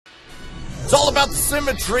It's all about the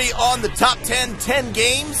symmetry on the top 10, 10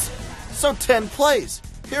 games, so 10 plays.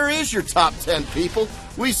 Here is your top 10, people.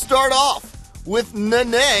 We start off with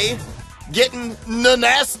Nene getting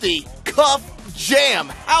nasty cuff jam.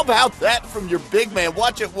 How about that from your big man?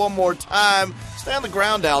 Watch it one more time. Stay on the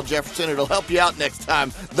ground, Al Jefferson. It'll help you out next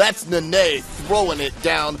time. That's Nene throwing it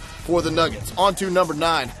down for the Nuggets. On to number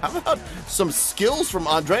 9. How about some skills from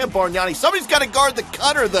Andrea Bargnani? Somebody's got to guard the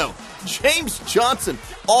cutter, though. James Johnson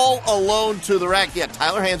all alone to the rack. Yeah,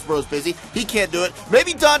 Tyler Hansborough's busy. He can't do it.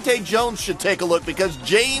 Maybe Dante Jones should take a look because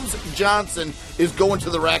James Johnson is going to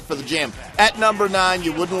the rack for the jam. At number 9,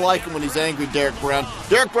 you wouldn't like him when he's angry, Derek Brown.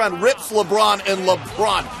 Derek Brown rips LeBron, and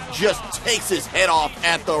LeBron just takes his head off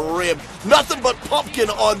at the rim. Nothing but pumpkin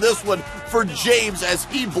on this one for James as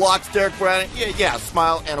he blocks Derek Brown. Yeah,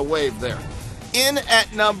 smile and a wave there. In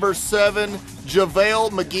at number 7,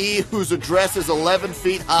 JaVale McGee, whose address is 11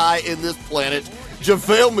 feet high in this planet.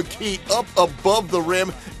 JaVale McGee up above the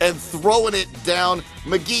rim and throwing it down.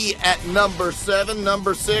 McGee at number 7.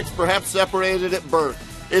 Number 6, perhaps separated at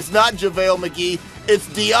birth. It's not JaVale McGee, it's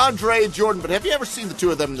DeAndre Jordan. But have you ever seen the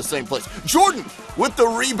two of them in the same place? Jordan with the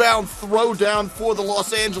rebound throw down for the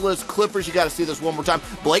Los Angeles Clippers. You got to see this one more time.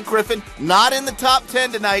 Blake Griffin, not in the top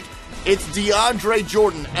 10 tonight. It's DeAndre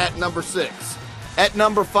Jordan at number 6. At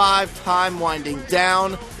number 5, time winding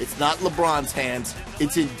down. It's not LeBron's hands.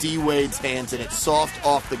 It's in D-Wade's hands, and it's soft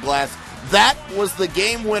off the glass. That was the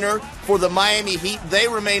game winner for the Miami Heat. They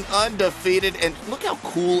remain undefeated, and look how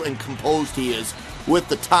cool and composed he is with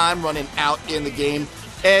the time running out in the game.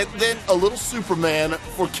 And then a little Superman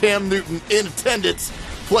for Cam Newton in attendance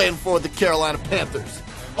playing for the Carolina Panthers.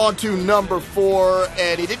 On to number 4,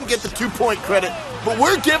 and he didn't get the 2-point credit, but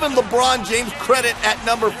we're giving LeBron James credit at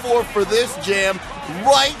number 4 for this jam,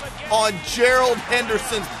 right on Gerald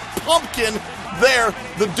Henderson's pumpkin there.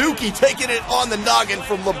 The Dookie taking it on the noggin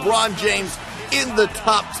from LeBron James in the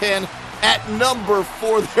top 10. At number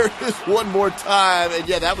 4, there is one more time, and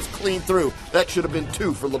yeah, that was clean through. That should have been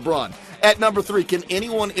 2 for LeBron. At number 3, can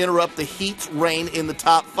anyone interrupt the Heat's reign in the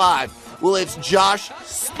top 5? Well, it's Josh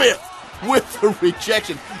Smith with the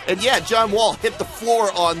rejection. And yeah, John Wall hit the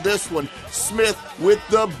floor on this one. Smith with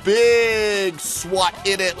the big swat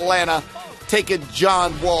in Atlanta, taking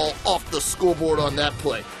John Wall off the scoreboard on that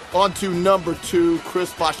play. On to number 2,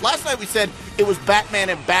 Chris Bosh. Last night we said it was Batman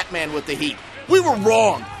and Batman with the Heat. We were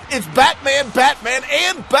wrong. It's Batman,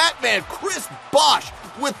 and Batman. Chris Bosh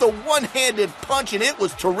with the one-handed punch, and it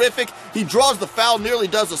was terrific. He draws the foul, nearly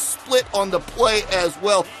does a split on the play as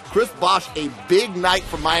well. Chris Bosh, a big night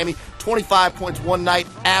for Miami. 25 points one night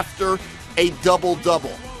after a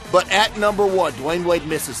double-double. But at number 1, Dwayne Wade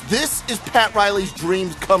misses. This is Pat Riley's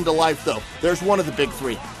dreams come to life, though. There's one of the big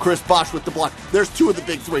 3. Chris Bosh with the block. There's 2 of the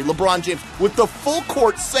big 3. LeBron James with the full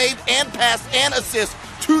court save and pass and assist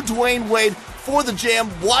to Dwayne Wade for the jam.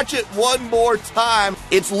 Watch it one more time.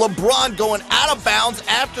 It's LeBron going out of bounds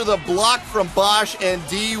after the block from Bosh, and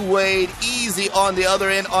D. Wade easy on the other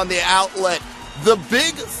end on the outlet. The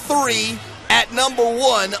big 3 at number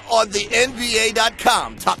 1 on the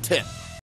NBA.com Top 10.